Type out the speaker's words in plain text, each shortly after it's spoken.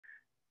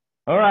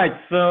All right,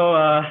 so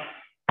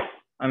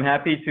I'm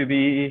happy to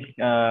be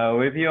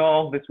with you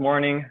all this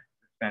morning,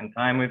 spend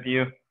time with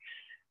you,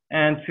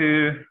 and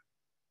to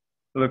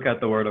look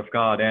at the Word of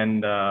God.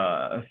 And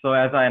so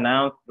as I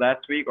announced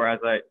last week, or as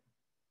I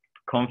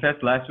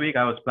confessed last week,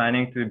 I was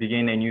planning to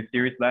begin a new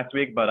series last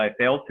week, but I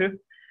failed to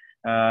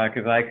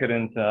because I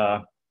couldn't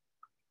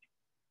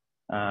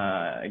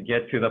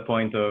get to the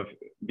point of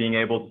being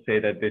able to say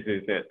that this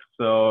is it.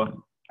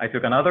 So I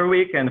took another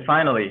week, and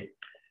finally,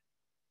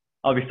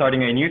 I'll be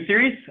starting a new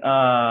series.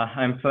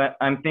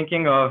 I'm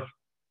thinking of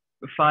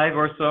 5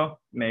 or so,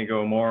 may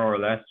go more or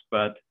less,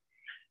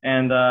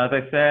 and as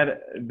I said,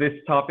 this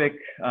topic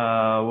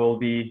will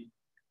be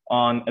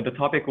on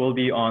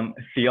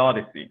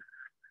theodicy.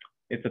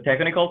 It's a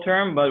technical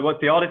term, but what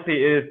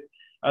theodicy is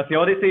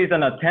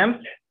an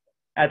attempt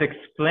at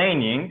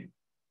explaining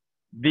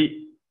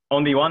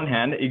on the one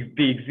hand,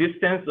 the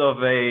existence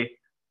of a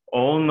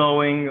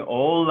all-knowing,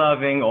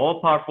 all-loving,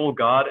 all-powerful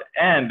God,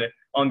 and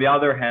on the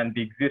other hand,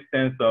 the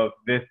existence of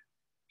this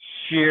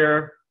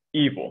sheer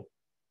evil.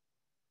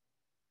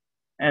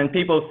 And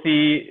people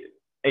see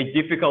a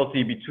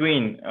difficulty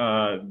between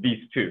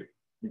these two,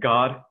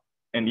 God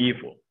and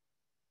evil.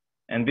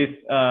 And this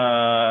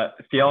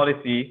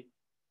theodicy,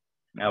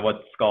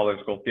 what scholars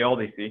call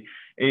theodicy,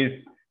 is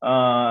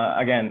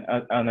again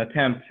an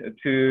attempt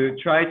to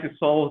try to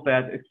solve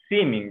that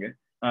seeming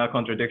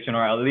contradiction,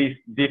 or at least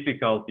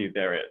difficulty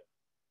there is.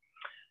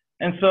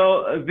 And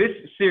so this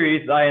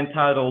series I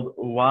entitled,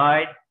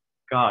 Why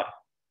God?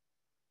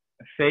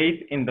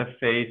 Faith in the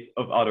Face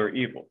of Utter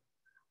Evil.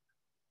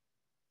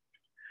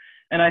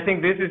 And I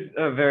think this is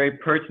very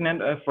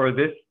pertinent for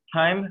this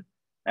time.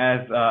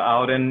 As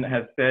Auden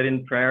has said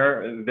in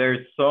prayer,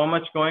 there's so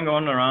much going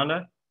on around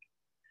us.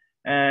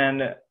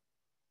 And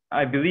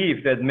I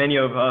believe that many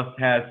of us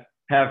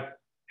have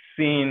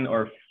seen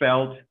or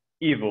felt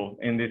evil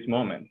in this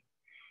moment.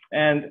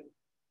 And,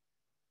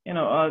 you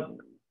know,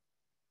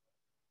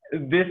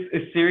 this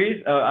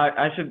series,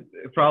 I should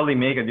probably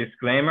make a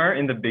disclaimer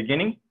in the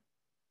beginning,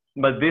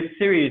 but this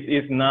series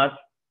is not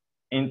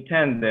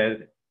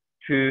intended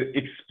to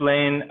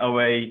explain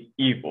away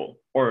evil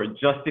or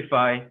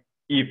justify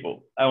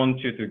evil. I want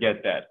you to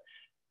get that.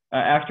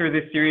 After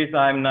this series,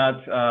 I'm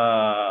not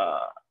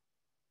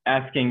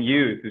asking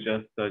you to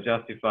just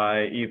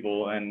justify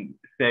evil and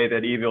say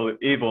that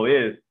evil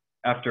is,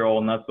 after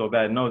all, not so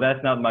bad. No,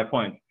 that's not my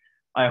point.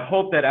 I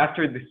hope that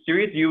after this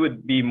series, you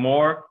would be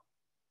more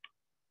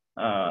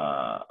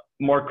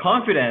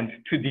confident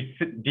to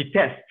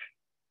detest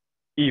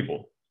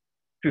evil,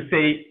 to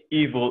say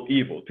evil,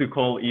 to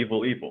call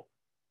evil, evil.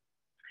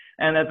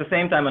 And at the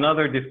same time,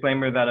 another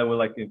disclaimer that I would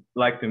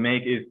like to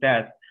make is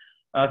that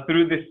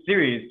through this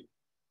series,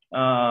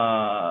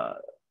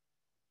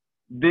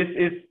 this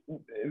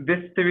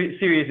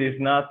series is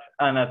not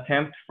an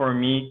attempt for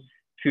me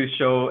to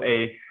show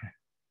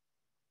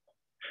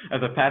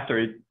as a pastor,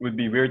 it would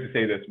be weird to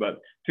say this, but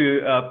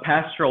to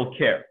pastoral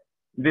care.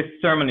 This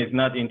sermon is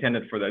not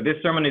intended for that. This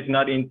sermon is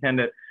not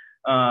intended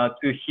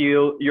to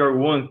heal your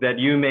wounds that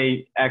you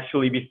may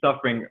actually be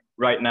suffering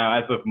right now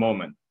as of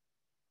moment.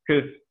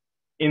 Because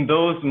in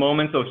those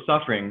moments of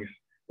sufferings,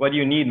 what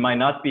you need might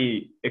not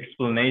be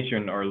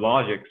explanation or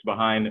logics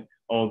behind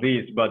all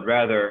these, but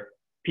rather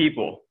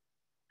people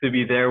to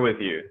be there with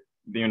you,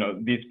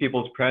 these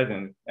people's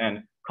presence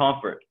and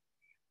comfort.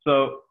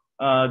 So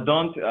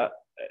don't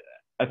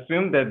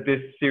assume that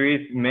this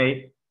series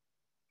may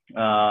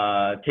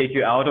take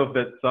you out of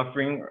that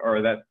suffering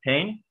or that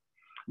pain.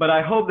 But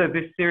I hope that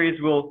this series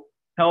will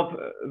help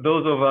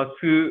those of us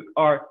who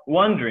are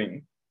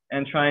wondering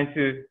and trying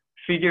to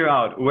figure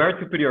out where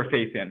to put your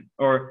faith in,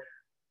 or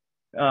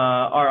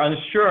are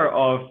unsure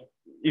of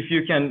if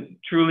you can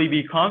truly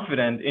be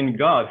confident in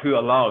God, who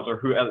allows or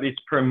who at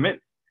least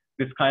permits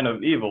this kind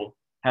of evil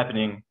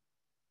happening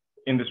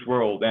in this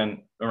world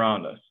and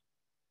around us.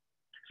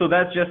 So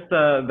that's just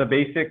the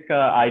basic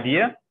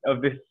idea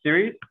of this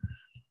series.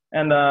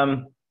 And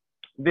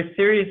this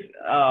series,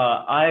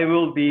 I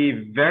will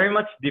be very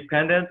much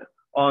dependent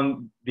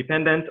on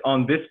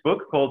this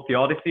book called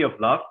Theodicy of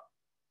Love,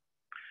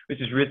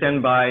 which is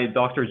written by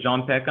Dr.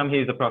 John Peckham.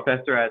 He's a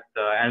professor at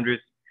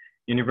Andrews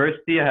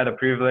University. I had a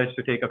privilege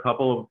to take a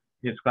couple of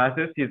his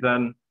classes. He's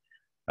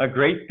a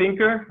great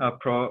thinker, a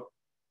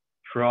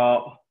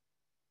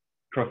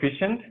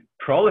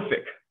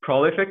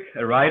prolific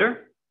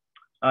writer.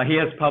 He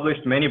has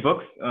published many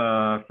books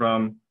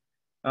from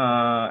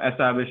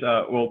established,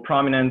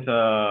 prominent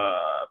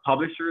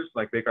publishers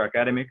like Baker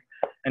Academic,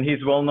 and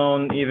he's well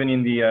known even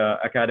in the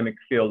academic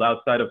field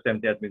outside of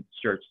Seventh-day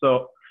Adventist Church.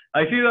 So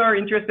if you are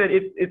interested,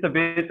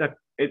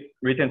 it's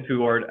written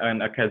toward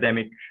an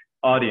academic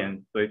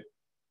audience, so it's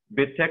a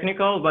bit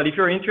technical, but if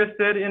you're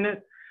interested in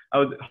it, I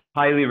would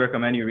highly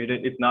recommend you read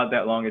it. It's not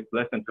that long, it's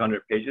less than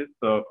 200 pages.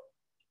 So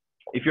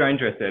if you're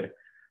interested,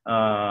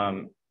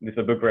 this is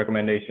a book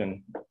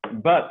recommendation.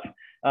 But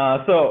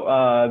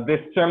this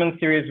sermon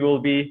series will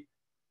be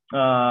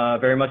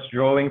very much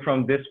drawing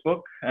from this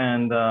book,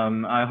 and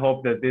I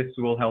hope that this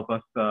will help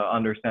us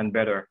understand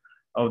better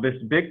of this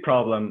big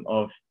problem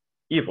of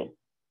evil.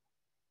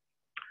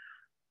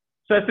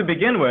 So to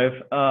begin with,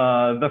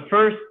 the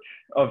first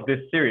of this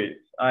series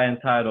I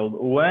entitled,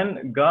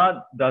 When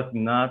God Does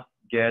Not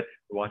Get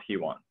What He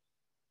Wants.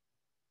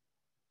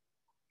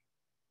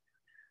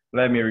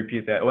 Let me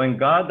repeat that. When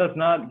God does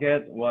not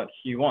get what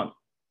He wants.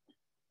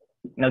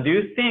 Now, do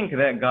you think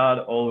that God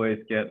always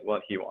gets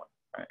what He wants?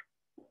 Right.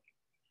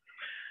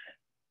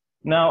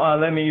 Now,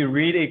 let me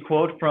read a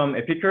quote from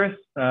Epicurus.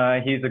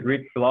 He's a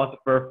Greek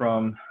philosopher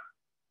from,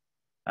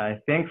 I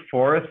think,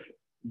 4th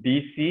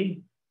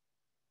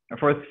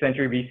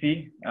century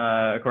BC.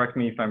 Correct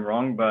me if I'm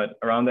wrong, but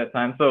around that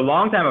time. So a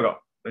long time ago,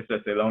 let's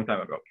just say a long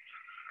time ago.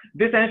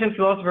 This ancient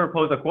philosopher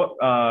posed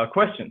a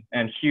question,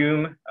 and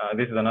Hume,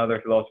 this is another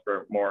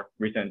philosopher more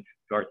recent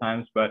to our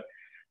times, but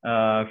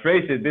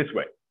phrased it this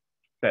way,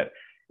 said,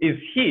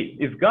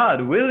 is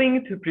God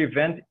willing to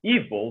prevent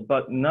evil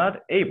but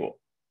not able?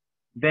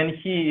 Then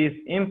he is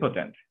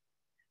impotent.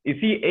 Is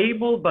he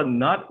able but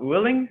not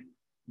willing?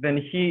 Then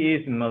he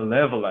is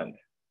malevolent.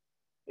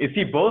 Is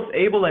he both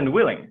able and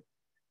willing?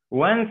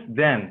 Whence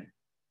then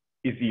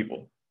is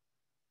evil?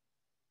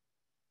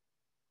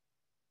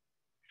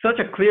 Such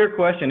a clear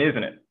question,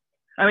 isn't it?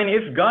 I mean,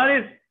 if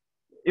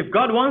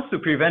God wants to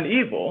prevent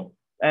evil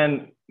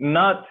and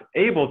not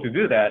able to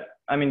do that,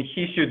 I mean,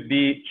 he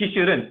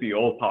shouldn't be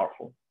all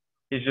powerful.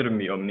 He shouldn't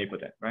be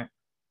omnipotent, right?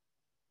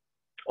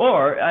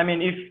 Or, I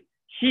mean, if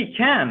he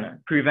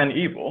can prevent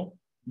evil,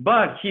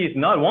 but he is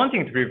not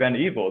wanting to prevent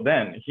evil,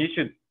 then he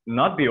should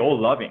not be all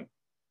loving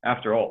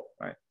after all,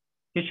 right?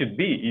 He should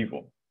be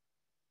evil.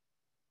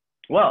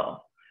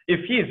 Well,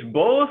 if he is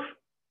both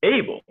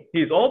able,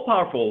 he's all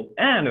powerful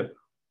and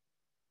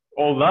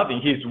all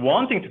loving, he's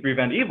wanting to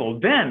prevent evil,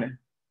 then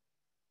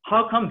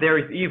how come there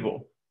is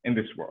evil in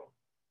this world?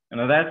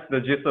 And that's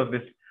the gist of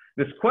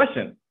this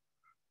question.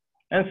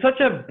 And such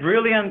a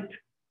brilliant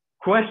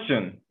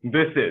question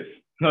this is,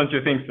 don't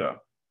you think so?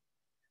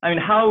 I mean,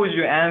 how would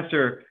you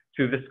answer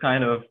to this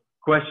kind of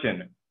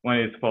question when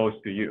it's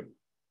posed to you?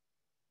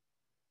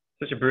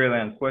 Such a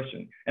brilliant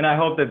question. And I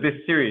hope that this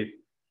series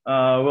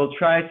will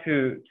try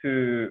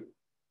to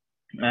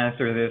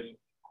answer this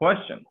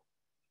question.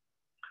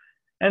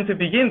 And to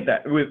begin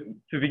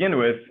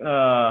with,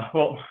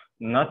 well,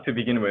 not to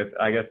begin with,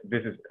 I guess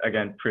this is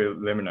again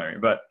preliminary,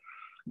 but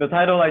the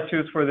title I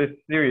choose for this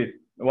series,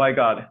 Why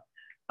God?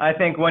 I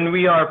think when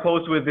we are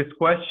posed with this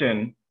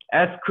question,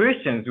 as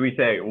Christians, we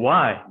say,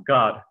 why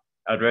God?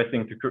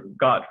 Addressing to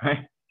God,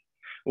 right?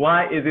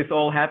 Why is this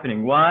all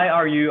happening? Why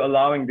are you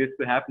allowing this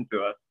to happen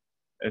to us,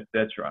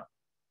 etc.?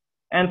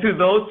 And to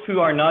those who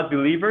are not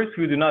believers,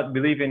 who do not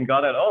believe in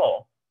God at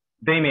all,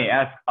 they may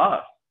ask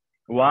us,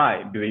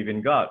 why believe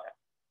in God?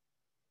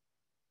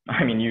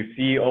 I mean, you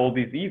see all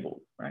these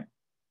evils, right?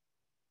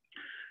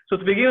 So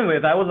to begin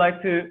with, I would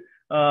like to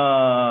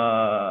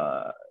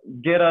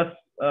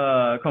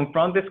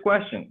confront this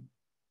question.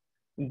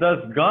 Does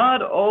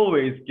God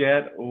always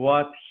get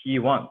what he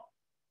wants?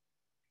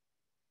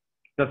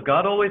 Does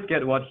God always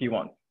get what he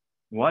wants?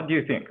 What do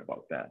you think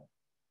about that?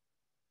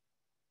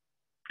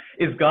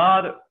 Is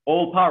God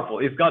all powerful?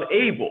 Is God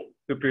able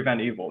to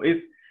prevent evil?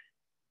 Is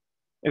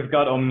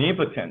God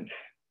omnipotent,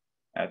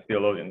 as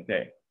theologians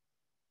say?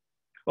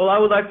 Well, I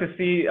would like to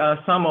see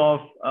some of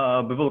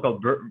biblical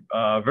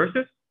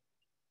verses.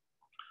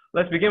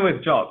 Let's begin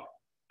with Job,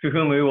 to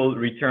whom we will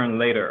return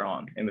later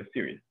on in the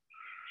series.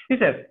 He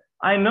says,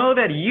 I know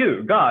that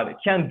you, God,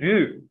 can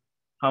do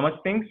how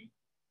much things?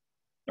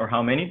 Or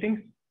how many things?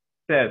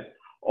 Says,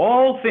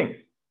 all things.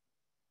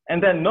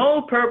 And that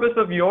no purpose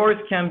of yours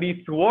can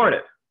be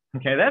thwarted.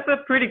 Okay, that's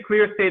a pretty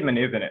clear statement,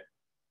 isn't it?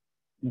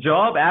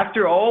 Job,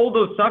 after all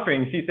those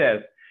sufferings, he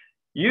says,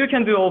 you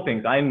can do all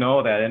things. I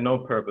know that, and no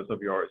purpose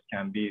of yours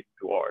can be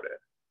thwarted.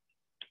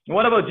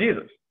 What about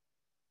Jesus?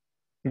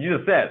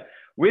 Jesus said,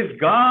 with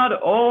God,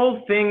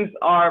 all things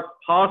are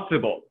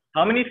possible.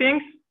 How many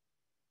things?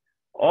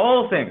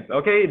 All things.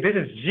 Okay, this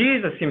is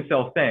Jesus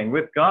himself saying,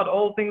 with God,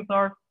 all things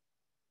are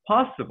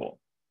possible.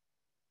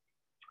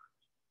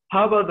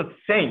 How about the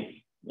saints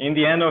in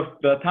the end of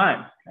the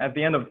time? At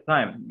the end of the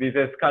time, these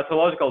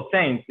eschatological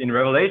saints in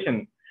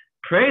Revelation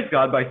praise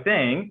God by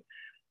saying,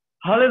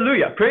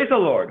 hallelujah, praise the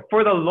Lord,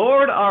 for the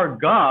Lord our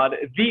God,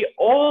 the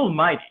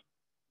Almighty.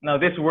 Now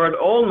this word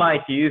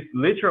Almighty is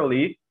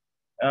literally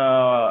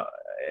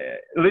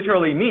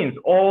means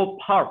all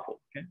powerful.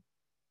 Okay?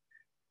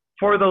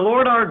 For the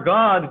Lord our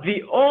God,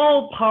 the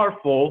all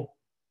powerful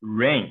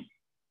reigns.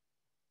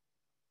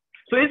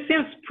 So it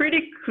seems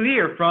pretty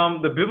clear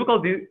from the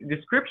biblical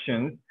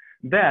descriptions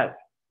that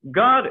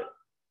God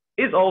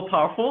is all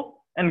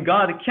powerful and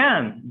God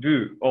can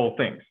do all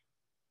things.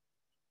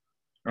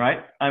 Right?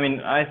 I mean,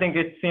 I think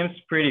it seems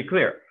pretty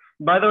clear.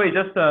 By the way,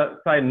 just a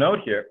side note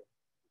here.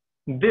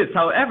 This,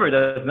 however,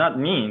 does not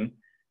mean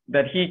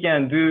that he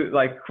can do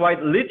like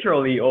quite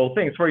literally all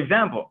things. For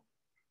example,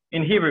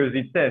 in Hebrews,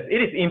 it says,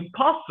 it is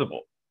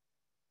impossible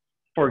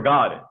for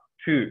God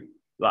to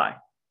lie.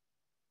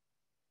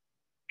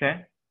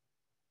 Okay?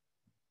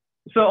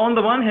 So on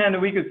the one hand,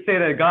 we could say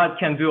that God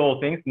can do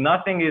all things.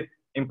 Nothing is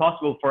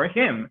impossible for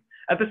him.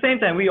 At the same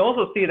time, we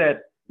also see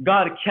that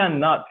God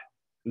cannot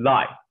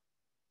lie.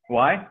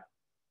 Why?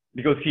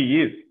 because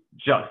he is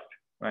just,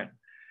 right?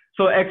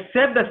 So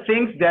accept the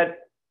things that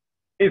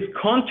is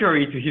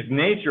contrary to his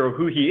nature or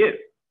who he is,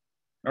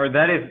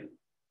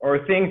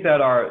 or things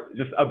that are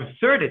just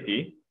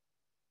absurdity.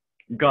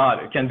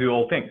 God can do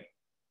all things.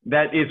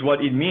 That is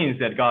what it means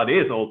that God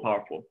is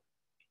all-powerful,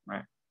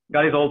 right?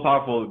 God is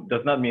all-powerful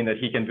does not mean that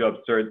he can do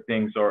absurd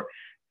things or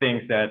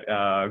things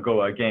that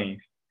go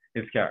against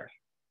his character.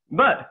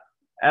 But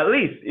at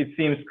least it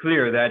seems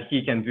clear that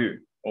he can do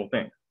all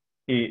things.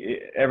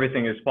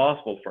 Everything is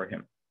possible for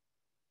him,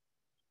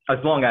 as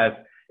long as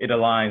it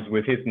aligns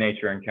with his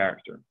nature and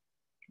character.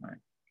 Right?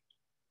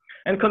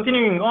 And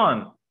continuing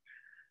on,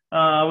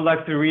 I would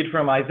like to read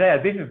from Isaiah.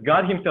 This is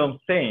God himself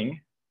saying,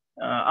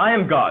 I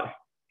am God.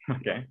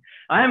 Okay,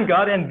 I am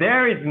God, and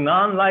there is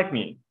none like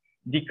me,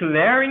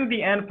 declaring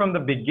the end from the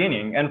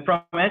beginning, and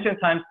from ancient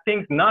times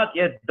things not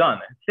yet done,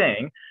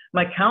 saying,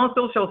 my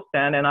counsel shall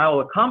stand, and I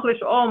will accomplish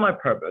all my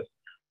purpose.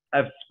 I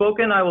have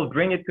spoken, I will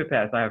bring it to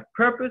pass. I have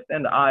purposed,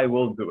 and I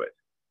will do it.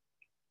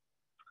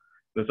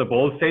 That's a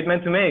bold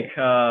statement to make.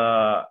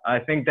 I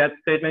think that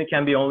statement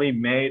can be only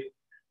made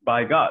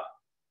by God.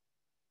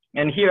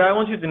 And here I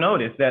want you to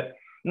notice that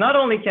not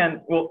only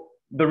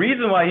the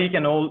reason why he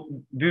can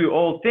do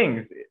all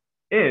things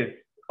is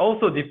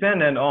also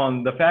dependent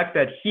on the fact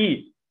that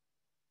he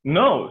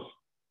knows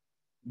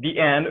the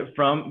end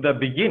from the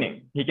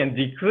beginning. He can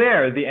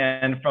declare the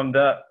end from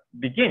the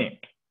beginning.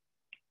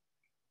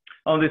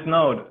 On this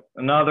note,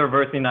 another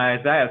verse in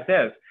Isaiah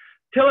says,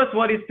 tell us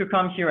what is to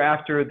come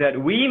hereafter, that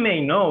we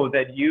may know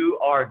that you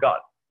are God.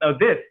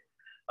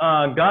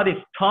 Now God is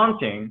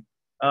taunting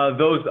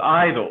those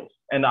idols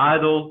and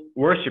idol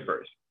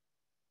worshippers.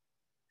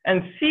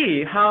 And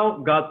see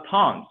how God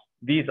taunts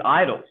these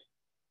idols.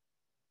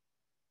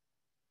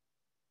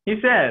 He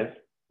says,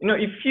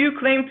 if you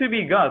claim to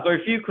be gods, or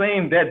if you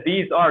claim that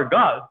these are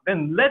gods,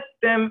 then let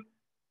them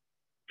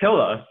tell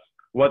us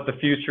what the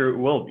future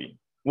will be,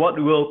 what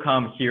will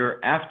come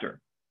hereafter.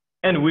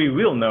 And we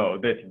will know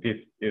that this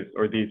is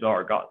or these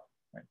are gods.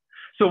 Right?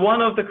 So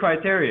one of the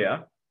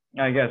criteria,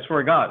 I guess,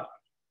 for God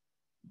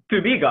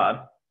to be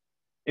God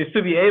is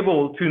to be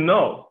able to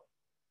know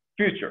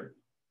future,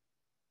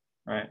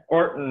 right?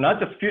 Or not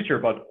just future,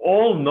 but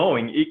all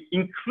knowing,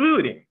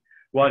 including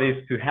what is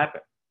to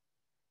happen.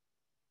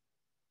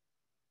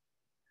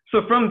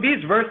 So from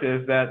these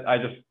verses that I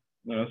just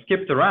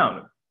skipped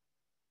around,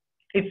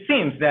 it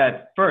seems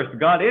that first,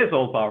 God is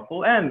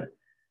all-powerful, and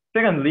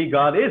secondly,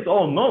 God is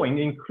all-knowing,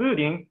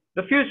 including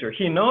the future.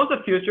 He knows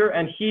the future,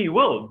 and he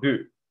will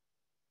do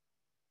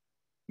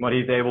what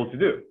he's able to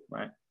do,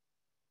 right?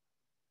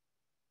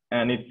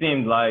 And it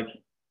seems like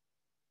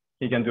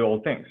he can do all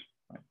things.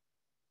 Right?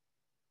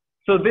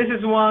 So this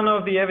is one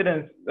of the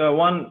evidence,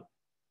 one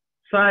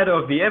side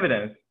of the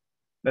evidence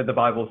that the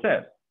Bible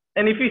says.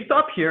 And if we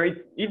stop here,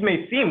 it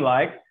may seem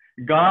like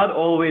God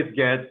always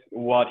gets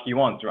what he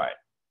wants, right?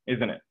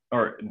 Isn't it?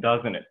 Or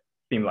doesn't it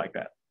seem like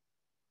that?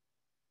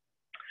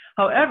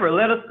 However,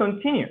 let us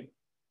continue.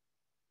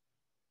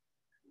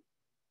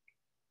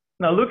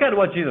 Now look at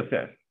what Jesus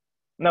says.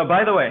 Now,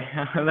 by the way,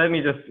 let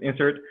me just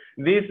insert,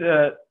 these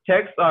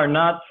texts are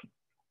not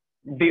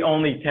the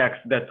only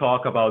texts that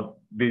talk about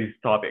these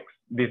topics,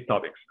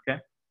 okay?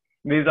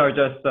 These are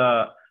just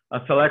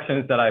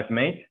selections that I've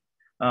made.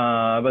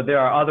 But there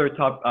are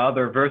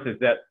other verses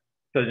that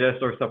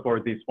suggest or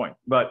support these points.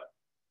 But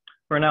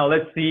for now,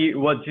 let's see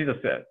what Jesus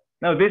said.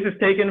 Now, this is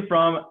taken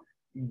from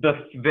the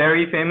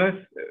very famous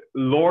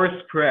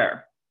Lord's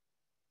Prayer.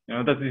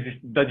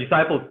 The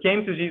disciples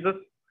came to Jesus,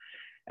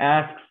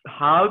 asks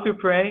how to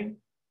pray,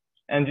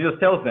 and Jesus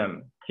tells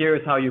them,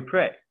 here's how you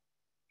pray.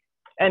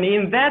 And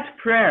in that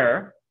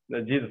prayer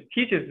that Jesus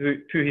teaches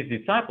to his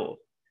disciples,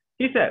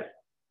 he says,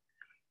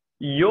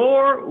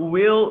 your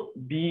will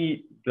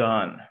be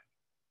done.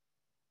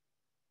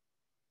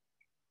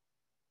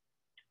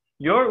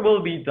 Your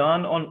will be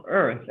done on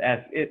earth as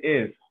it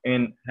is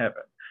in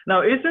heaven.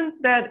 Now,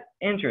 isn't that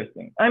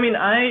interesting? I mean,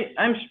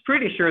 I'm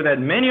pretty sure that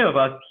many of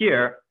us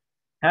here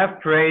have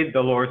prayed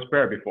the Lord's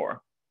Prayer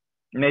before,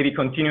 maybe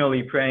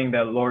continually praying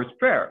the Lord's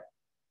Prayer.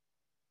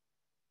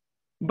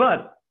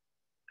 But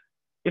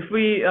if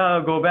we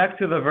go back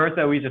to the verse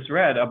that we just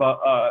read about,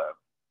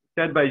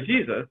 said by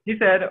Jesus, he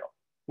said,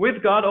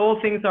 with God,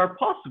 all things are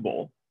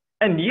possible.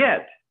 And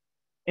yet,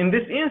 in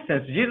this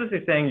instance, Jesus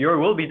is saying, your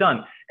will be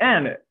done.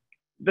 And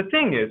the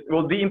thing is,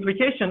 the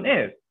implication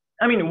is,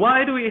 I mean,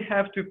 why do we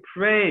have to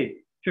pray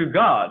to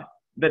God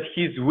that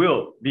his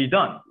will be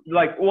done?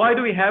 Like, why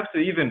do we have to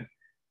even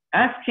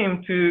ask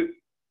him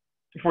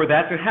for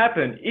that to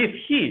happen if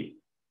he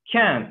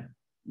can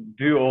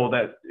do all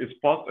that is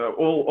possible,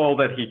 all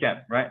that he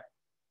can, right?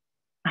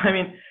 I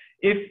mean,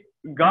 if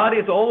God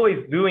is always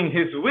doing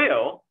his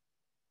will,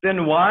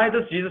 then why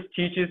does Jesus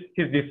teach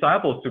his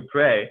disciples to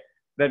pray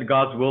that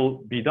God's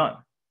will be done?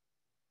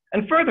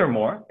 And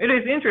furthermore, it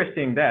is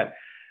interesting that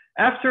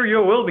after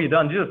your will be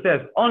done, Jesus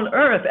says, on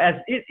earth as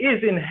it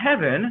is in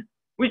heaven,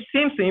 which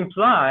seems to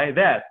imply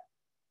that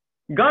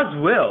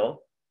God's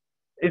will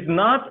is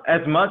not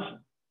as much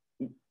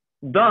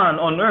done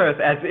on earth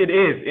as it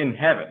is in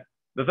heaven.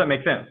 Does that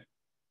make sense?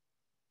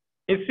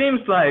 It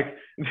seems like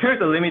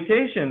there's a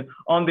limitation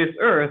on this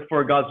earth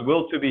for God's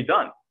will to be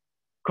done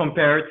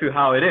compared to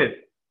how it is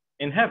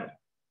in heaven.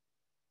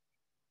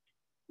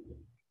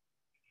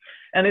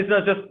 And it's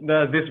not just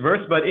this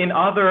verse, but in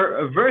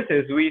other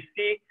verses, we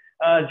see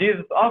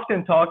Jesus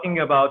often talking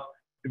about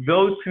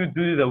those who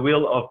do the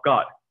will of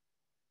God.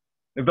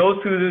 Those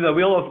who do the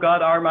will of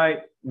God are my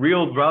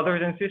real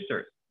brothers and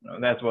sisters.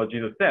 That's what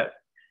Jesus says,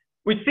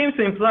 which seems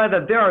to imply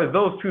that there are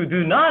those who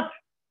do not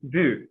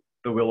do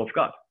the will of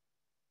God,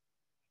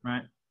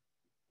 right?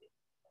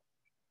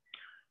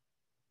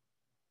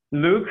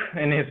 Luke,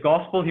 in his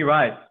gospel, he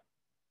writes,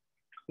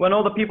 when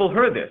all the people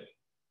heard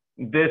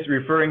this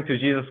referring to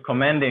Jesus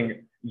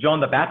commanding John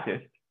the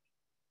Baptist,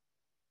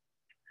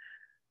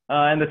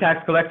 and the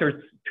tax collectors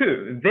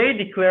too, they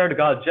declared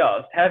God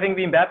just, having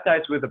been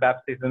baptized with the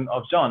baptism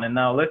of John. And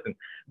now listen,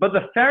 but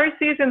the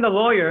Pharisees and the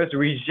lawyers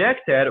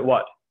rejected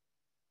what?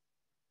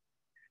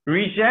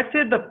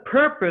 Rejected the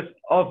purpose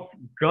of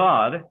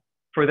God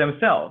for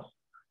themselves,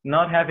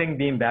 not having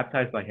been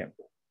baptized by him.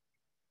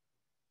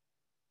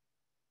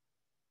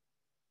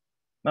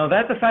 Now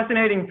that's a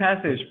fascinating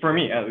passage for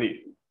me, at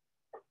least.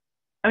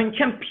 I mean,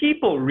 can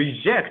people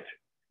reject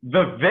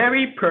the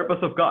very purpose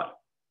of God?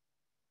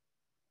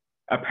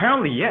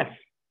 Apparently, yes.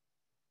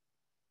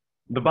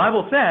 The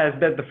Bible says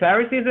that the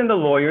Pharisees and the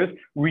lawyers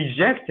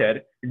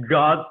rejected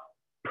God's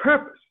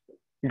purpose.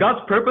 God's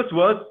purpose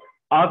was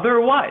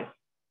otherwise.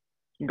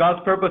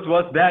 God's purpose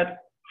was that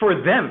for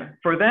them,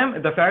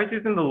 the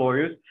Pharisees and the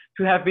lawyers,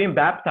 to have been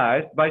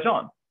baptized by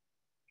John.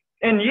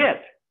 And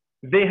yet,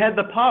 they had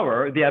the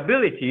power, the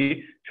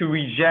ability to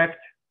reject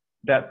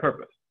that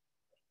purpose.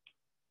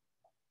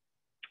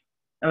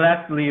 And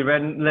lastly,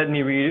 let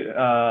me read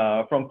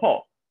from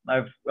Paul.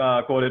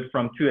 I've quoted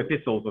from 2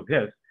 epistles of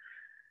his.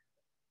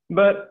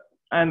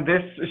 And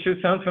this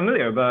should sound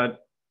familiar,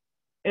 but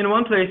in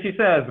one place he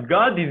says,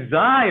 God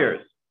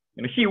desires,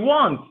 he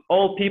wants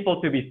all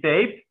people to be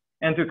saved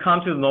and to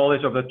come to the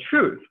knowledge of the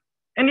truth.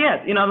 And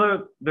yet, in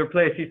another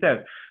place he says,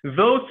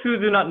 those who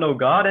do not know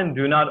God and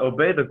do not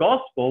obey the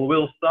gospel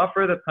will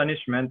suffer the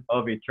punishment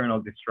of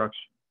eternal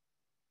destruction.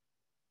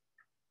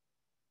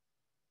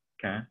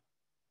 Okay?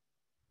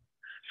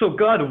 So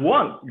God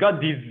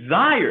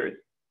desires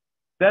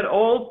that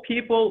all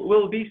people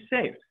will be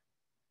saved.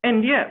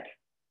 And yet,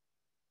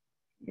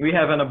 we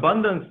have an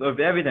abundance of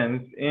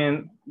evidence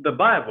in the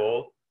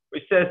Bible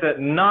which says that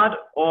not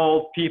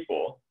all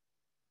people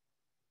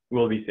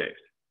will be saved.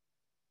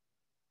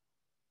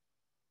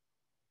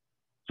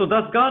 So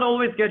does God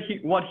always get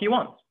what he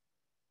wants?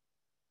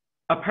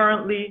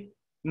 Apparently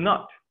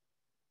not.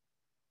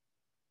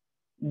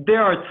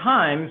 There are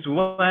times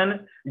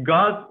when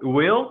God's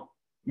will,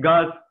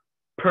 God's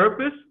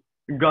purpose,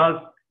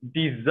 God's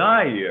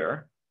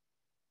desire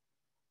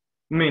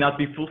may not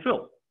be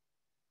fulfilled.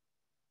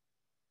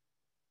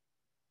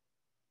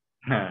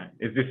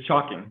 Is this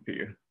shocking to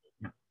you?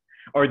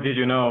 Or did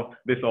you know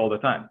this all the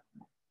time?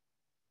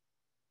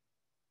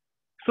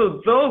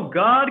 So though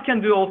God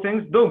can do all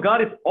things, though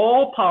God is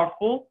all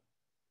powerful,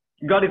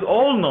 God is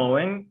all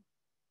knowing,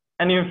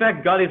 and in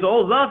fact God is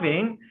all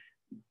loving,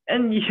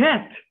 and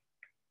yet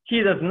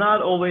he does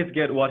not always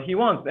get what he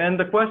wants. And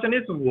the question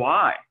is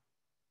why?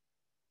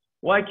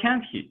 Why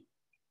can't he?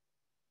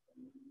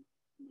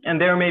 And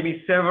there may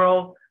be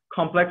several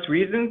complex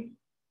reasons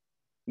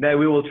that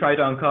we will try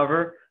to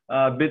uncover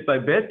bit by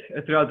bit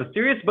throughout the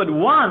series, but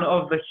one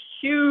of the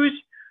huge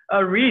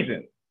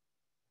reasons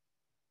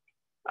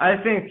I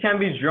think can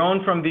be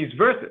drawn from these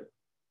verses.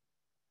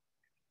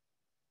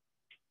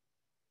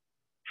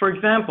 For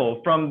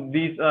example, from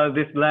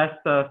this last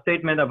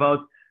statement about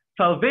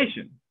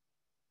salvation.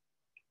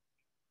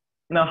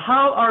 Now,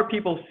 how are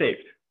people saved?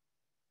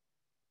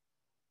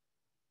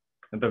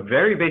 The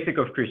very basic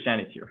of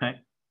Christianity, right?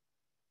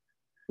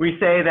 We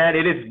say that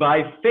it is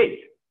by faith.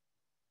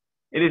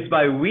 It is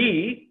by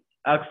we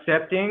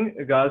accepting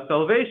God's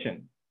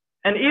salvation.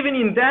 And even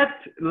in that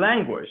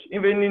language,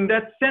 even in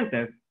that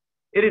sentence,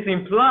 it is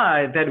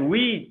implied that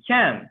we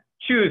can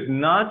choose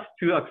not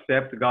to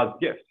accept God's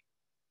gift,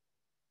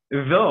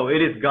 though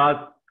it is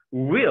God's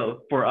will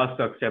for us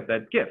to accept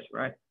that gift,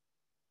 right?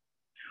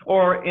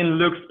 Or in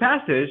Luke's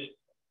passage,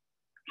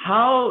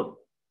 how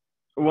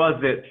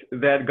was it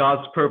that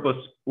God's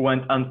purpose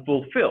went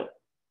unfulfilled?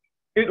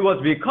 It was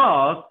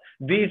because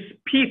these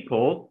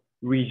people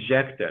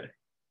rejected.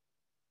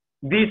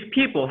 These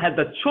people had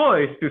the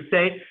choice to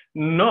say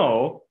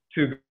no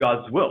to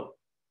God's will.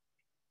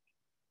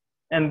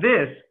 And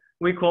this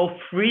we call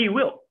free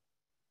will.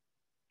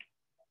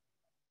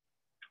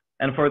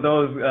 And for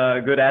those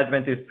good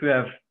Adventists who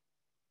have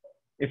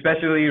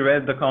especially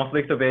read the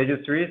Conflict of Ages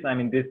series, I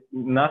mean,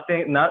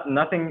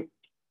 nothing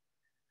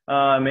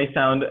may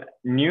sound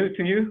new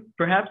to you,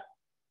 perhaps,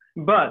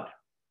 but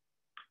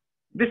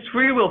this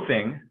free will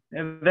thing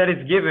that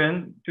is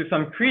given to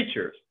some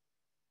creatures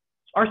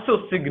are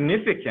so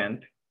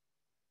significant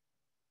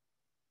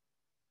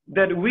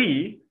that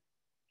we,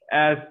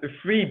 as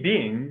free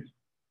beings,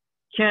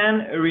 can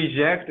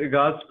reject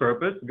God's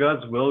purpose,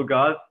 God's will,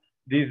 God's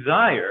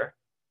desire.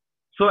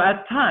 So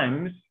at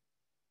times,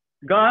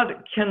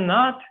 God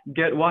cannot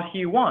get what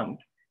he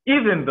wants,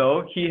 even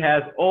though he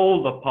has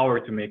all the power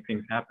to make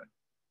things happen.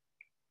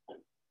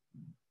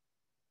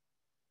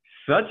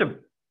 Such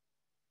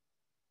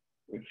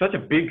a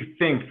big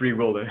thing free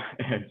will is,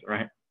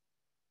 right?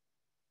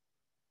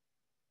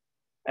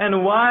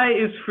 And why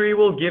is free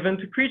will given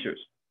to creatures?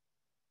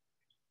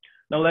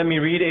 Now let me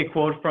read a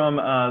quote from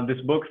this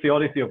book,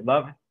 Theodicy of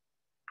Love.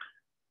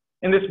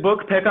 In this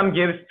book, Peckham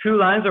gives two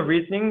lines of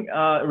reason.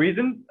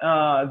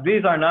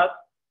 These are not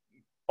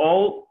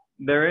all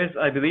there is,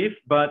 I believe,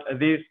 but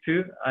these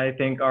two, I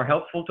think, are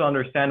helpful to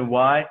understand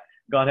why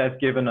God has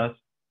given us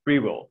free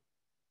will.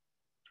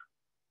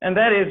 And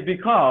that is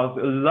because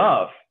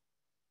love,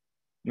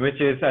 which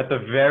is at the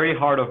very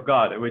heart of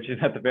God, which is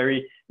at the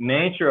very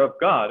nature of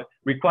God,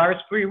 requires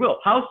free will.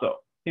 How so?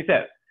 He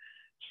says,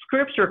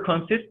 Scripture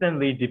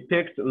consistently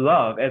depicts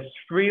love as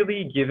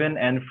freely given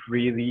and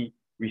freely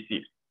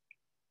received.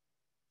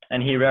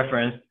 And he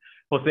referenced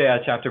Hosea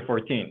chapter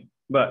 14.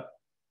 But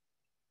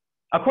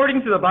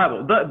according to the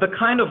Bible, the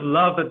kind of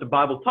love that the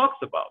Bible talks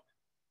about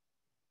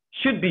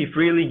should be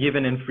freely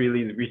given and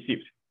freely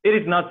received. It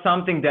is not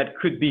something that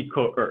could be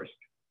coerced.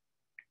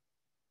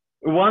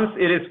 Once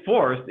it is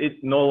forced, it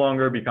no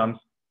longer becomes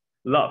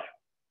love.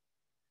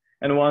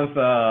 And once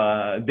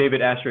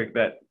David Asherick,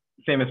 that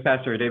famous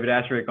pastor David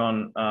Asherick,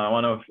 on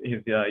one of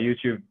his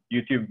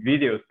YouTube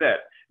videos said,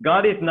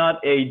 God is not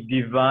a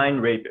divine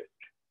rapist.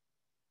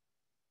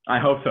 I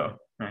hope so.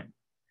 Right?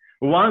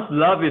 Once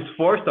love is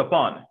forced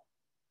upon,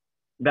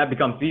 that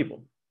becomes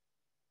evil.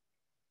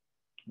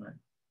 Right?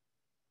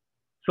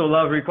 So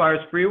love requires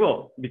free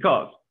will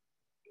because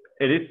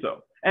it is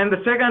so. And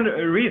the second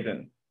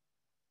reason,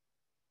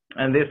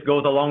 and this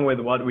goes along with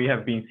what we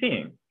have been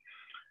seeing,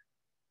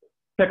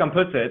 Peckham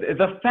puts it,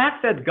 the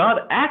fact that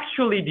God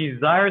actually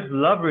desires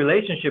love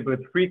relationship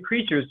with free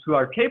creatures who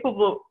are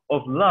capable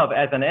of love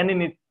as an end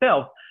in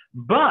itself,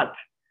 but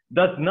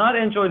does not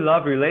enjoy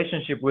love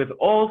relationship with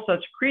all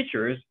such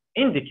creatures,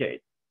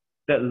 indicates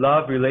that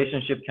love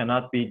relationship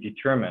cannot be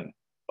determined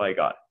by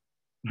God.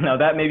 Now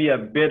that may be a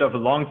bit of a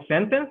long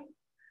sentence,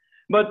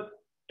 but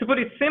to put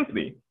it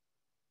simply,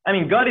 I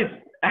mean, God is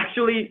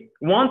actually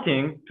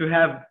wanting to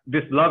have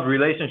this love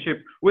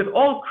relationship with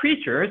all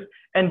creatures,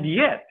 and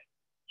yet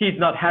he's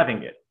not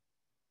having it,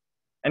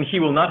 and he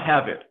will not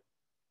have it.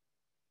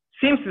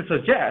 Seems to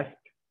suggest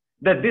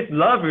that this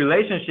love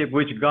relationship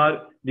which God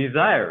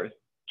desires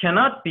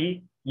cannot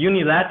be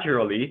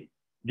unilaterally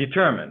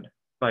determined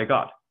by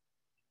God.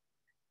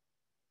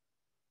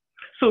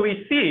 So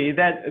we see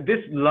that this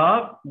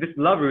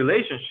love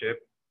relationship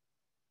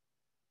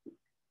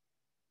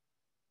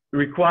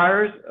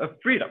requires a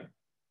freedom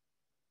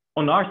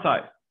on our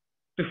side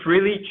to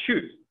freely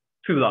choose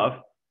to love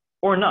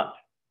or not.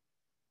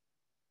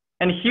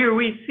 And here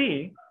we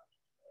see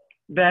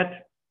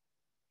that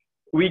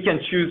we can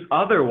choose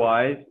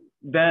otherwise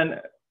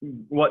than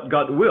what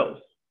God wills.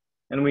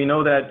 And we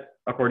know that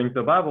according to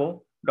the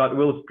Bible, God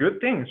wills good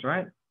things,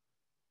 right?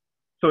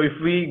 So if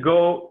we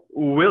go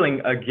willing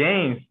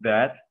against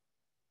that,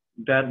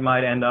 that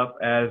might end up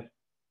as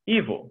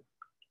evil.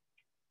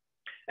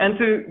 And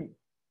to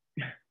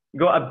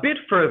go a bit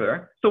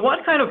further, so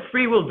what kind of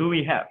free will do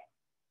we have?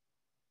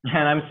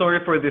 And I'm sorry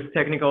for this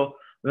technical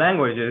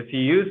languages he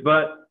used,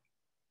 but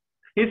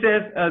he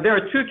says there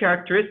are two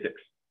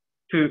characteristics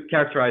to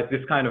characterize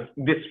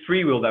this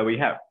free will that we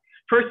have.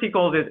 First, he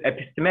calls it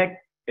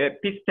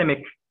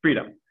epistemic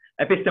freedom.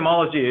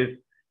 Epistemology is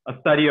a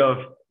study of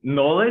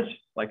knowledge,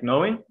 like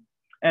knowing.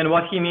 And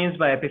what he means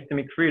by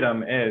epistemic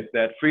freedom is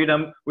that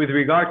freedom with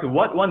regard to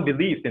what one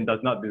believes and does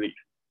not believe.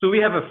 So we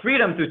have a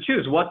freedom to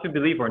choose what to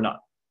believe or not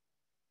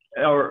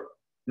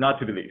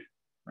to believe.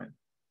 Right?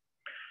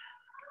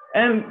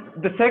 And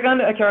the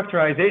second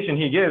characterization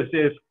he gives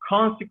is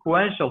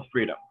consequential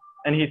freedom.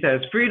 And he says,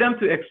 freedom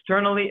to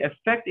externally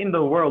affect in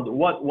the world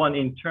what one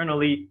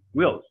internally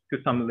wills to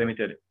some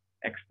limited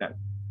extent.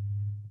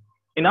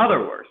 In other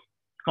words,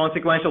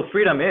 consequential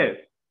freedom is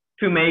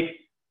to make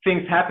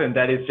things happen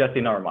that is just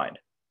in our mind.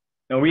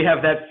 Now we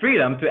have that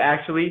freedom to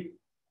actually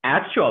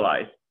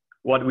actualize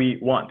what we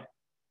want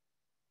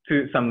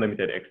to some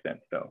limited extent,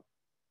 though.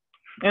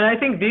 And I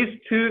think these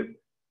two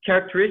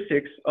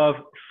characteristics of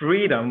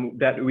freedom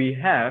that we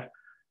have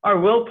are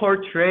well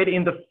portrayed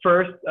in the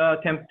first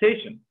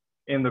temptation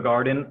in the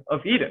Garden of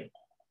Eden.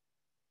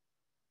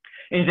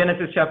 In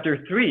Genesis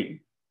chapter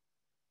 3,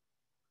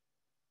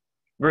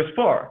 verse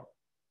 4,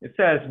 it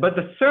says, "But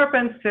the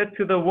serpent said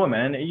to the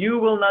woman, 'You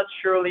will not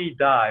surely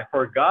die,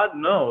 for God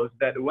knows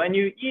that when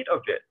you eat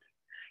of it,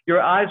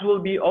 your eyes will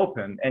be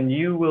opened, and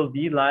you will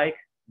be like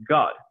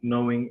God,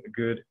 knowing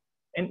good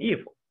and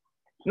evil.'"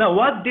 Now,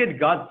 what did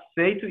God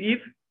say to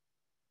Eve?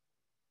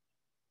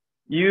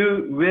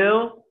 You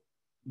will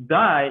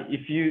die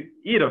if you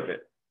eat of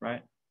it,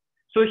 right?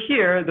 So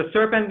here, the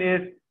serpent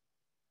is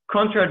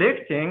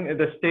contradicting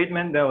the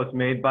statement that was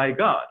made by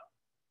God.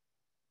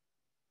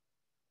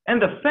 And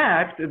the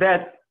fact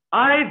that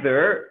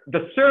either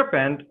the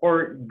serpent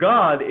or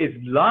God is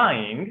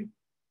lying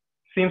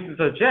seems to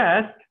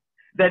suggest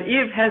that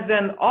Eve has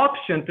an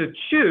option to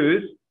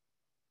choose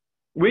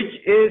which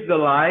is the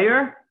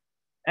liar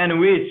and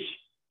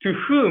to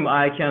whom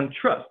I can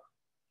trust,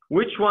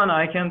 which one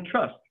I can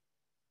trust,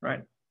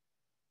 right?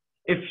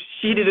 If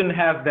she didn't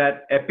have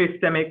that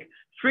epistemic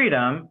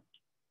freedom,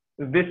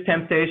 this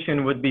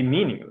temptation would be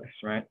meaningless,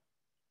 right?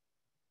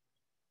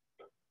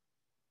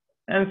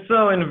 And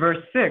so in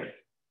verse 6,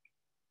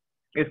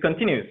 it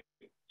continues.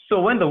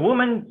 So when the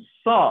woman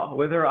saw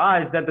with her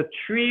eyes that the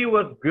tree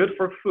was good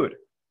for food,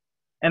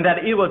 and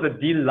that it was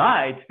a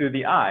delight to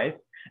the eyes,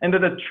 and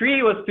that the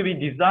tree was to be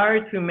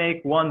desired to make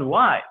one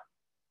wise,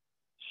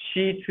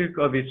 she took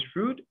of its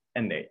fruit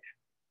and ate.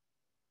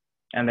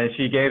 And then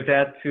she gave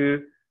that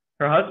to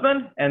her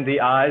husband, and the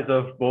eyes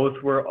of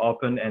both were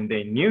opened, and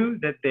they knew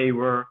that they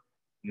were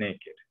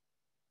naked.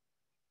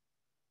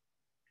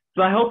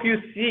 So I hope you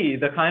see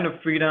the kind of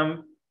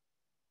freedom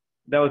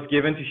that was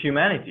given to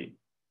humanity.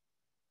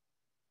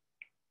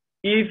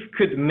 Eve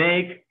could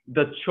make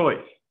the choice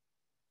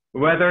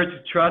whether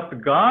to trust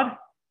God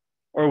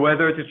or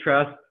whether to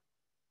trust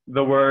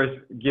the words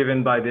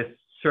given by this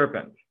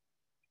serpent.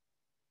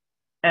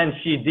 And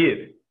she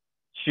did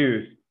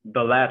choose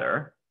the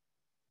latter.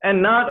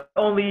 And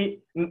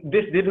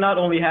this did not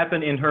only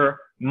happen in her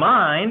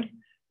mind,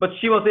 but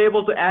she was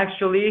able to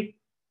actually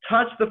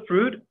touch the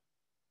fruit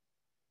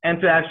and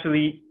to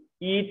actually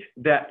eat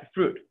that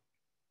fruit.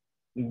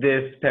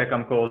 This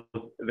Peckham calls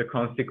the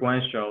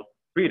consequential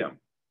freedom.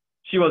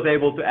 She was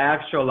able to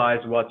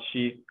actualize what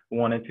she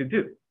wanted to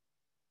do,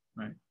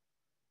 right?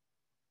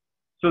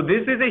 So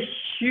this is a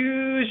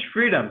huge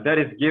freedom that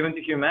is given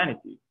to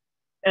humanity,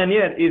 and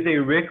yet is a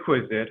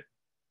requisite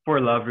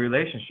for love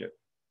relationship.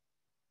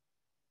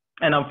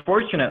 And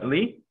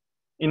unfortunately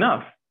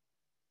enough,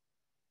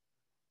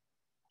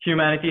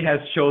 humanity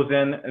has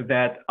chosen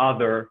that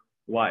other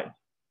way.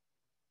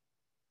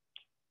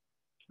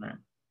 Right.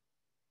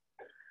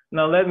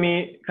 Now let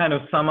me kind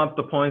of sum up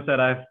the points that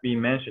I've been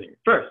mentioning.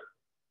 First,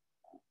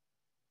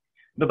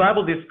 the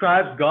Bible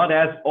describes God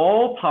as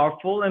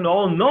all-powerful and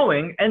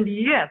all-knowing, and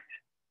yet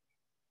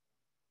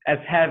as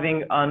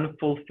having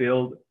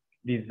unfulfilled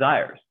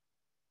desires.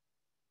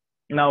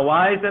 Now,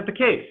 why is that the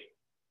case?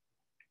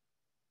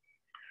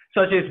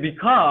 Such is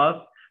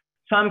because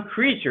some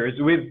creatures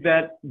with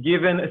that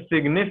given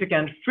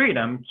significant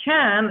freedom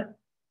can,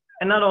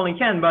 and not only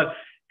can, but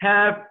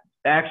have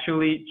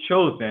actually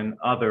chosen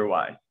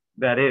otherwise.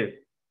 That is,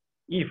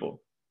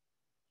 evil.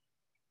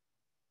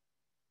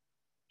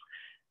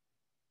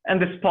 And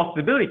this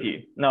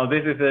possibility, now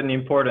this is an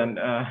important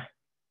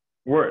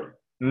word,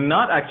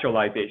 not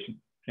actualization.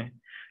 Okay?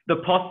 The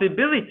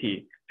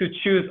possibility to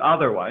choose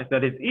otherwise,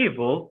 that is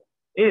evil,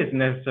 is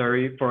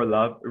necessary for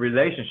love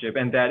relationship,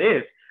 and that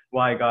is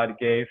why God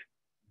gave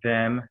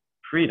them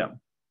freedom.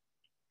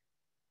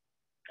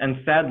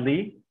 And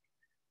sadly,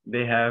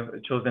 they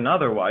have chosen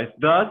otherwise.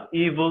 Thus,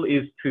 evil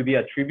is to be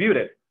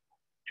attributed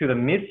to the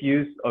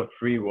misuse of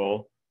free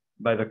will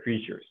by the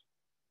creatures.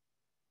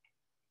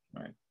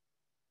 Right.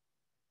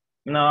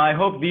 Now, I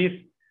hope these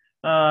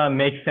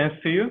make sense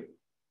to you.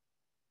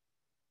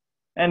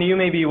 And you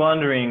may be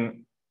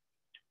wondering,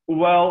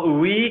 well,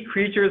 we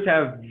creatures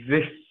have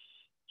this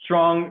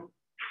strong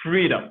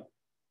freedom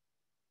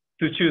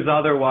to choose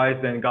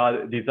otherwise than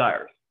God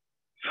desires.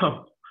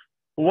 So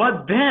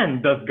what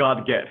then does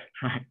God get?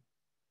 Right?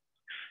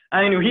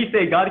 I mean, we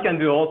say God can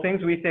do all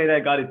things. We say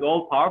that God is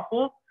all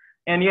powerful.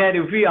 And yet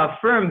if we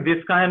affirm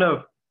this kind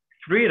of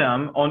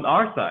freedom on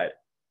our side,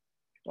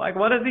 like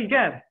what does he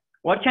get?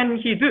 What can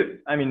he do?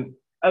 I mean,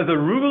 as a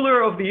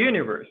ruler of the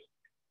universe,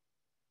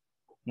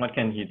 what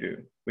can he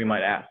do? We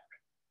might ask.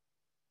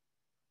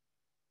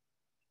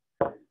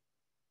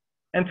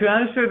 And to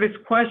answer this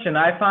question,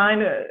 I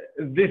find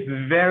this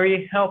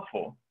very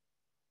helpful.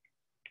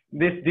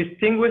 This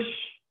distinction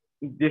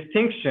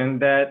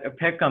that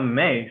Peckham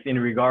makes in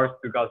regards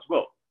to God's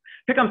will.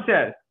 Peckham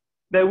says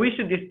that we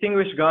should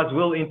distinguish God's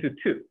will into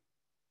two.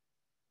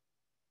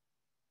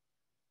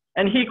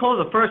 And he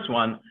calls the first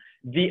one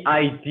the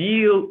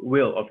ideal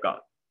will of God.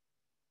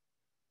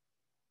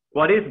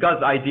 What is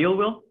God's ideal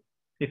will?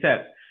 He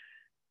says,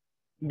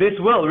 this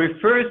will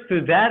refers to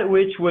that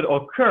which would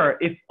occur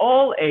if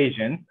all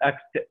agents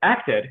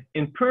acted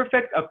in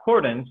perfect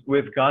accordance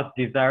with God's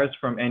desires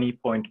from any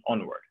point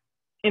onward.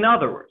 In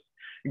other words,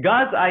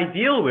 God's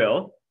ideal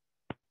will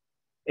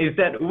is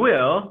that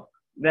will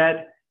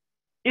that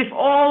if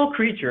all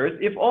creatures,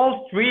 if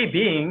all free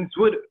beings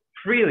would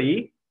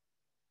freely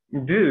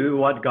do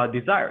what God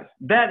desires.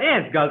 That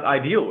is God's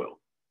ideal will.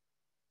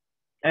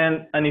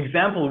 And an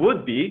example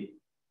would be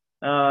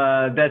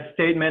that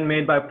statement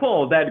made by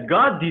Paul that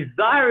God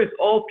desires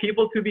all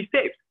people to be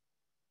saved,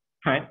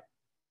 right?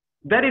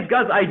 That is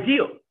God's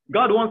ideal.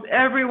 God wants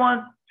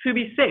everyone to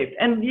be saved.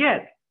 And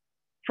yet,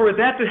 for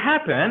that to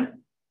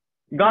happen,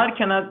 God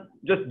cannot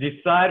just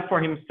decide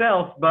for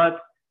himself, but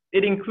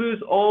it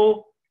includes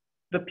all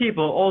the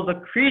people, all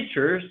the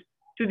creatures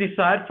to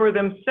decide for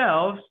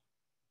themselves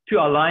to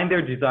align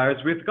their desires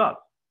with God.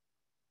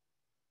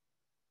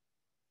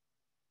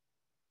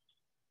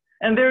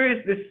 And there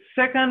is this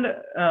second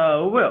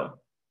will,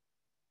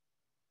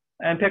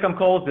 and Peckham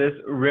calls this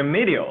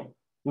remedial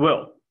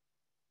will.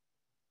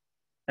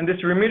 And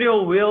this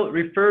remedial will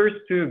refers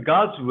to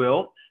God's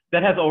will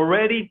that has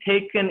already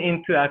taken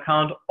into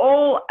account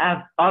all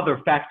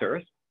other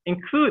factors,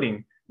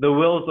 including the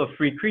wills of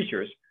free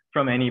creatures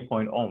from any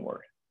point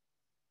onward.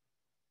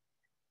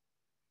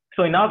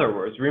 So in other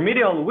words,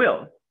 remedial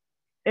will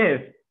is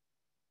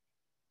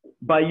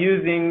by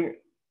using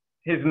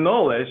his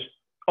knowledge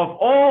of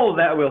all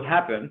that will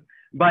happen,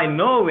 by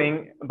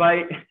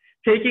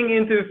taking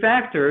into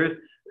factors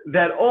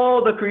that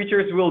all the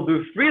creatures will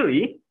do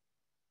freely,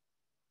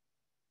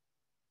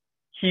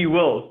 he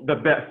wills the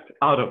best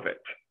out of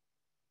it.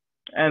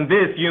 And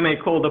this you may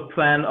call the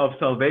plan of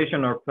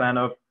salvation or plan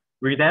of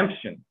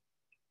redemption,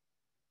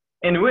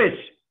 in which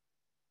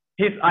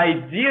his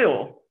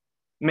ideal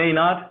may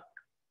not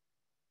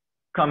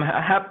come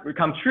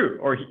true,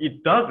 or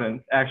it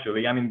doesn't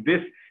actually. I mean,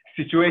 this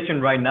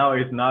situation right now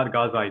is not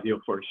God's ideal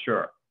for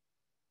sure.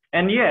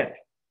 And yet,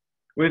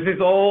 with his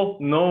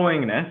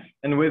all-knowingness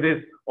and with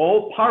his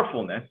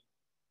all-powerfulness,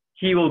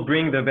 he will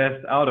bring the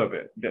best out of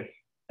this.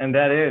 And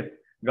that is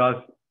God's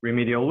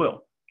remedial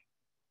will.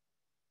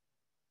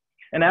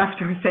 And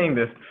after saying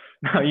this,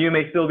 you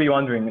may still be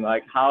wondering,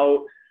 like,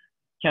 how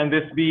can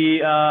this be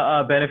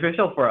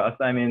beneficial for us?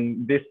 I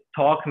mean, this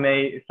talk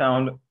may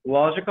sound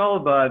logical,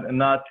 but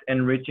not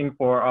enriching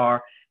for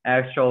our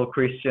actual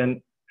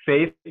Christian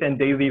faith and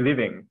daily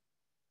living,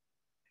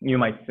 you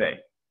might say.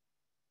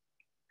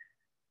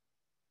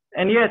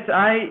 And yet,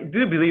 I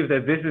do believe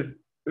that this is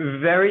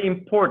very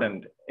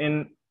important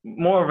in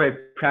more of a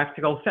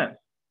practical sense,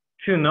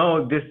 to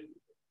know this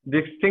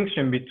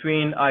distinction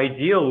between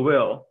ideal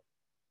will,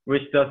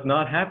 which does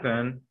not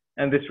happen,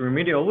 and this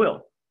remedial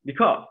will.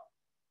 Because,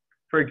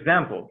 for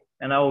example,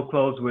 and I will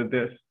close with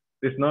this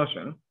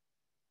notion,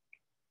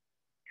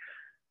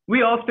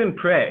 we often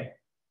pray,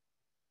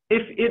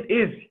 if it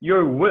is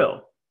your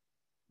will,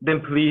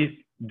 then please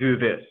do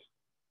this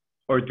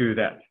or do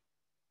that.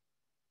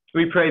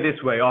 We pray this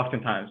way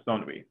oftentimes,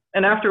 don't we?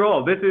 And after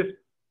all, this is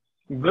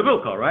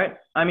biblical, right?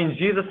 I mean,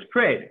 Jesus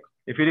prayed,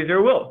 if it is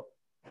your will,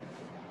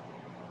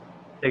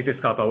 take this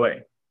cup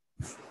away.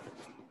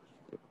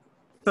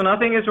 So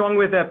nothing is wrong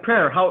with that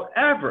prayer.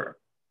 However,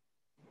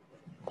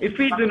 if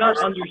we do not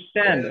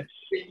understand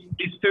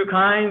these two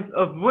kinds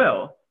of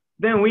will,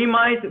 then we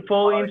might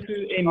fall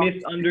into a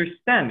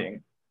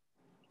misunderstanding.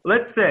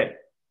 Let's say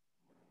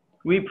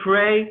we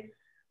pray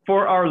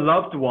for our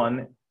loved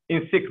one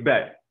in sick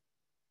bed,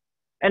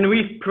 and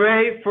we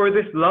pray for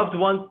this loved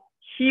one's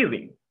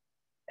healing.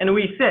 And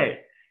we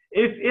say,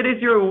 if it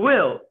is your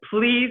will,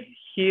 please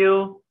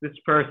heal this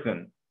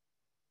person.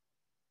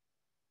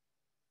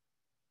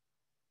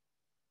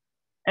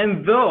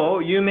 And though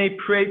you may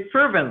pray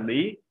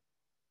fervently,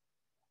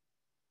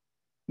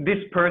 this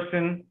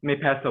person may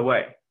pass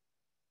away.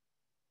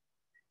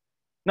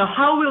 Now,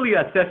 how will you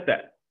assess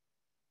that?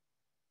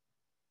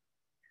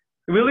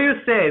 Will you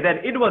say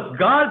that it was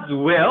God's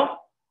will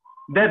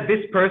that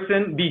this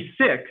person be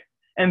sick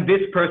and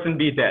this person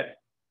be dead?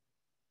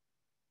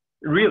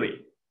 Really?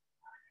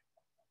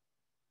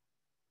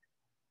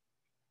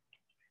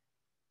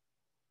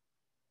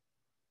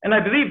 And I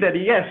believe that,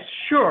 yes,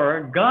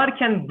 sure, God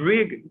can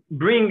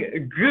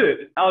bring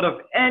good out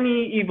of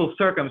any evil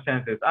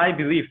circumstances. I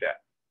believe that.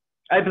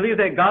 I believe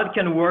that God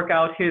can work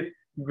out his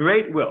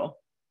great will.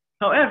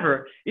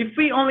 However, if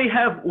we only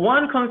have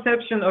one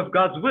conception of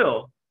God's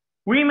will,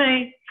 we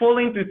may fall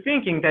into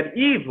thinking that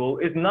evil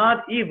is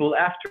not evil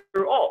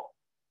after all.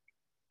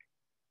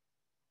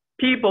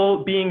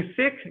 People being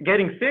sick,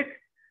 getting sick,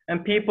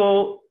 and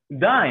people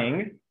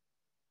dying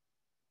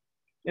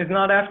is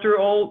not after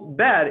all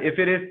bad if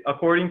it is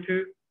according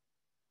to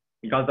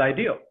God's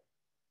ideal.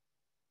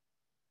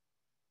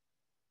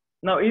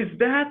 Now, is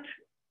that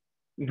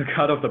the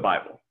God of the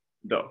Bible,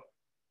 though?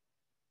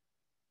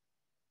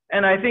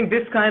 And I think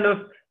this kind of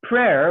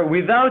prayer,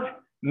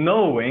 without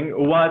knowing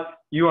what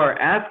you are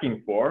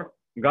asking for,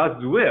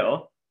 God's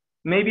will,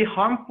 may be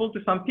harmful to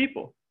some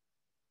people.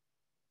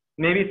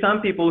 Maybe some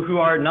people who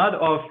are not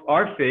of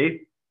our faith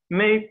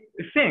may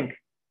think,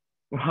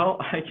 well,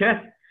 I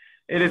guess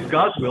it is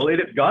God's will, it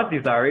is God's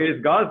desire, it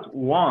is God's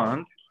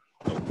want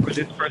for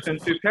this person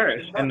to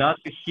perish and not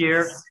to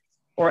hear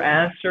or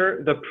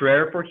answer the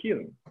prayer for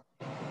healing.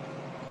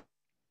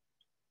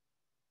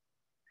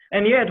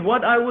 And yet,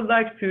 what I would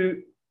like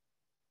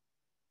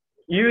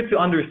you to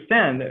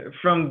understand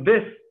from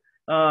this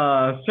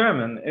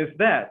sermon is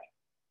that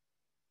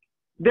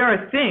there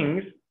are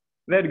things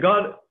that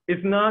God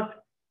is not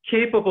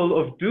capable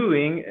of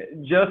doing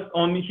just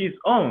on his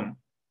own.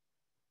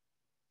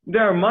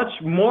 There are much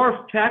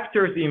more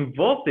factors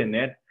involved in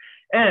it.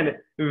 And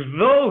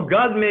though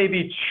God may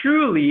be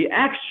truly,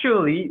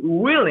 actually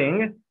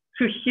willing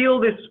to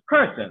heal this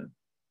person,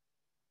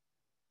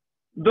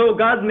 though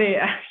God may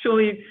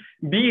actually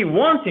be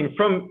wanting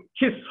from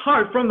his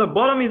heart, from the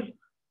bottom of his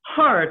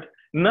heart,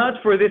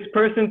 not for this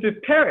person to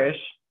perish,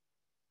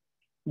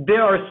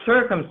 there are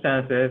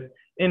circumstances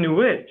in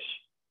which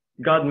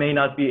God may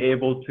not be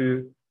able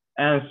to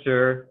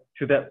answer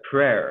to that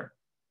prayer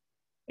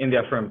in the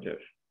affirmative.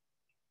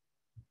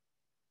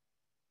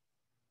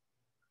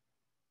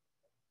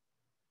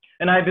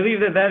 And I believe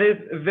that that is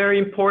very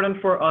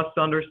important for us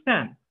to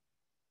understand.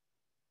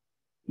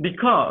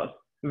 Because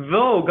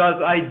though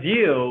God's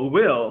ideal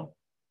will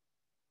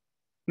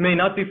may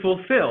not be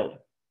fulfilled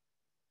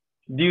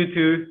due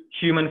to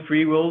human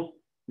free will,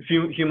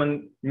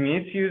 human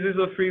misuses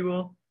of free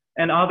will,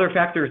 and other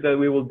factors that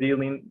we will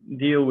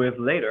deal with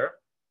later,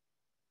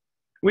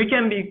 we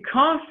can be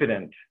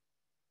confident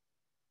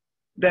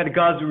that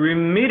God's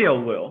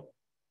remedial will,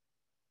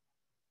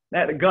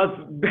 that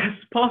God's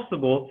best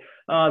possible,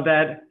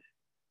 that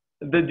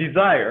the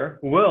desire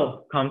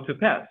will come to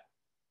pass.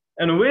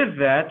 And with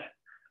that,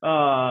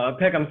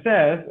 Peckham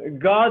says,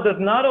 God does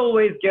not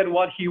always get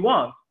what he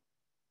wants,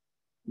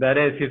 that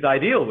is his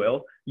ideal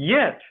will,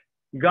 yet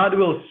God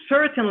will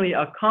certainly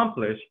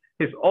accomplish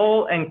his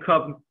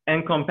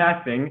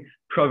all-encompassing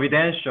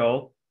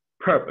providential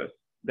purpose,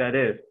 that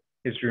is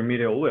his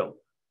remedial will.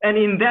 And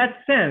in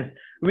that sense,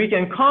 we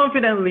can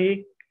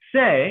confidently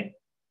say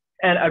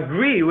and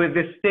agree with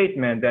this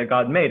statement that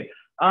God made,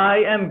 I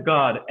am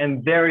God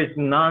and there is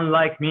none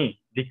like me,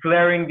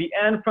 declaring the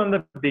end from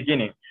the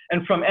beginning,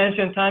 and from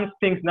ancient times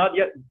things not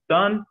yet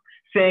done,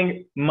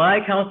 saying, my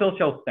counsel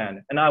shall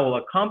stand, and I will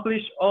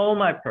accomplish all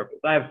my purpose.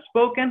 I have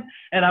spoken,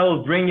 and I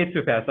will bring it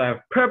to pass. I have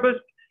purposed,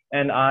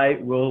 and I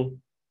will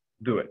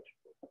do it.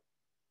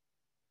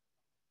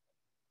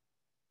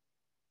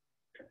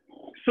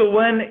 So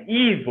when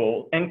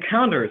evil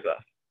encounters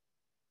us,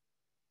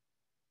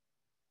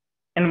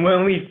 and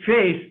when we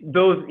face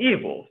those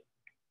evils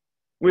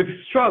with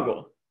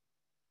struggle,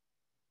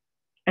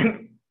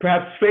 and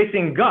perhaps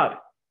facing God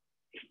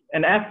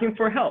and asking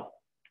for help,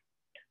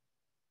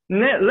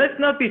 let's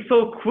not be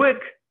so quick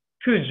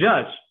to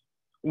judge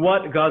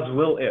what God's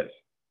will is.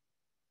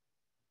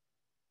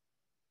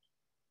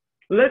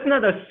 Let's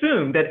not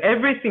assume that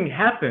everything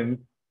happens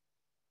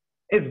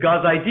is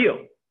God's ideal.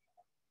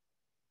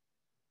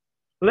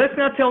 Let's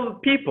not tell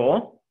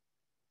people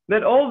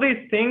that all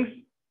these things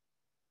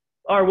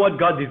are what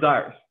God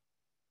desires.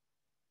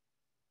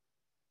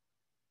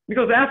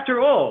 Because after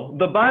all,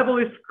 the Bible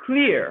is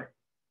clear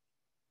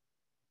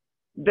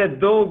that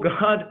though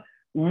God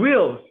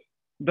wills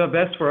the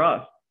best for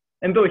us,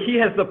 and though he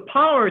has the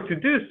power to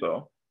do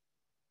so,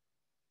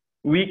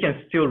 we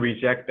can still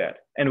reject that.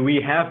 And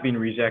we have been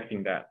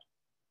rejecting that.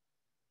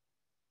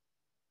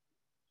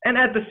 And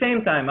at the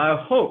same time,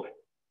 I hope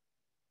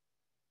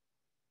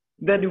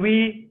that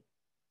we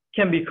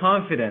can be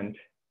confident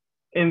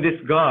in this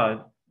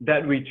God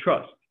that we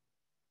trust.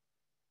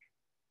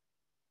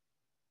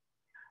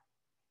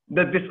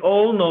 That this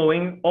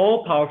all-knowing,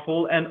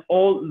 all-powerful, and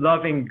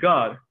all-loving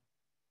God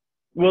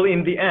will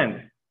in the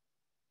end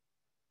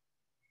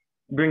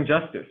bring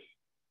justice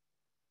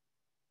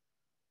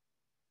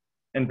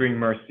and bring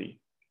mercy.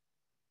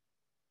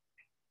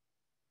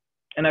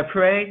 And I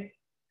pray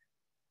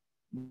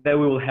that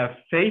we will have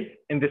faith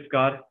in this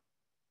God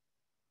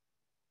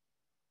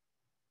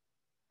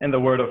and the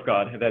word of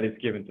God that is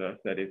given to us,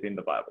 that is in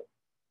the Bible.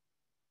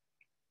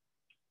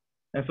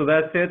 And so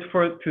that's it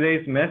for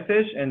today's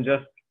message, and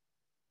just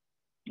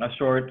a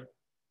short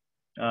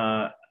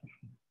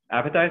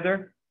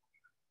appetizer,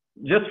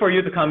 just for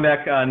you to come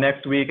back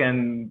next week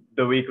and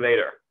the week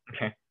later.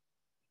 Okay.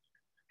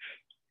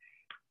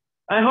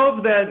 I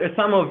hope that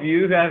some of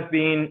you who have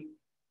been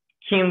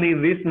keenly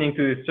listening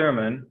to this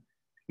sermon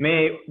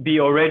may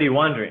be already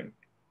wondering,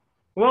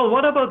 well,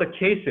 what about the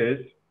cases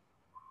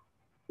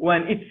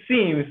when it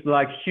seems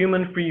like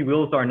human free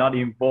wills are not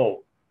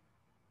involved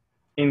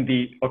in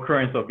the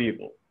occurrence of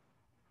evil?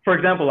 For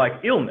example, like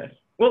illness.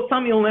 Well,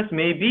 some illness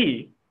may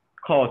be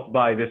caused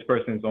by this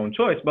person's own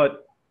choice,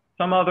 but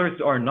some others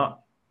are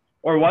not.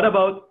 Or what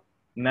about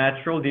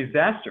natural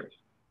disasters?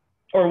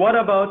 Or what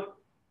about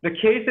the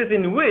cases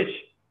in which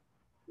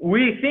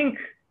we think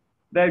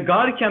that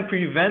God can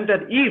prevent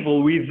that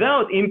evil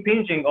without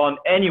impinging on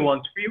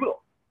anyone's free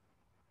will?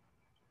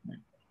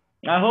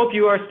 I hope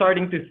you are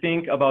starting to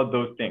think about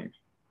those things,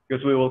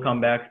 because we will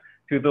come back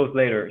to those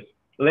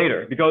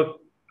later, because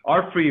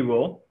our free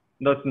will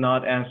does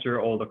not answer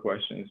all the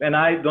questions. And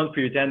I don't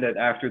pretend that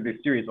after this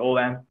series, all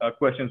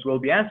questions will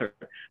be answered,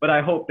 but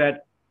I hope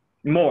that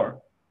more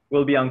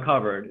will be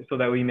uncovered so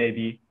that we may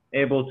be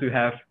able to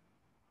have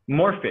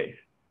more faith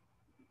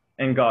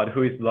in God,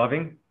 who is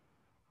loving,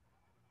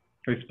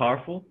 who is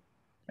powerful,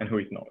 and who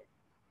is knowing.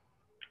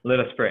 Let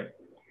us pray.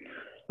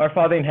 Our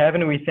Father in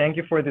heaven, we thank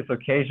you for this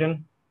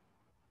occasion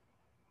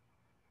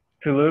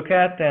to look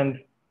at and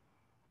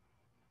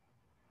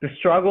to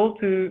struggle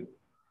to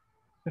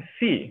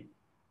see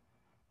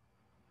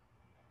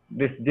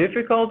this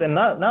difficult, and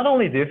not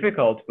only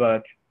difficult,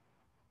 but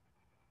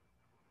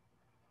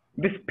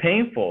this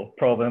painful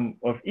problem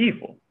of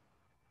evil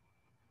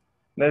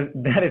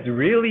that is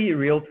really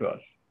real to us.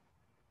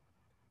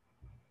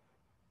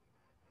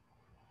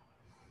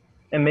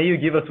 And may you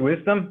give us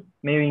wisdom,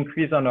 may you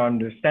increase on our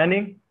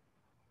understanding,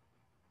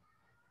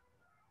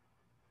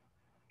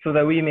 so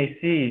that we may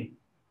see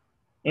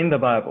in the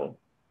Bible,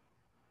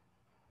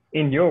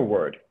 in your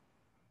word,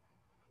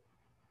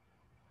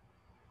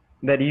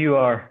 that you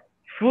are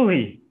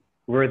fully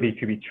worthy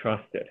to be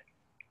trusted,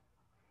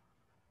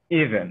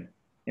 even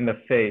in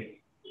the face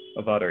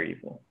of utter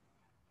evil.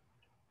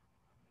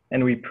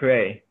 And we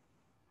pray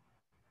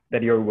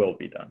that your will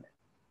be done.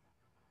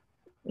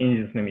 In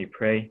Jesus' name we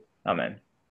pray. Amen.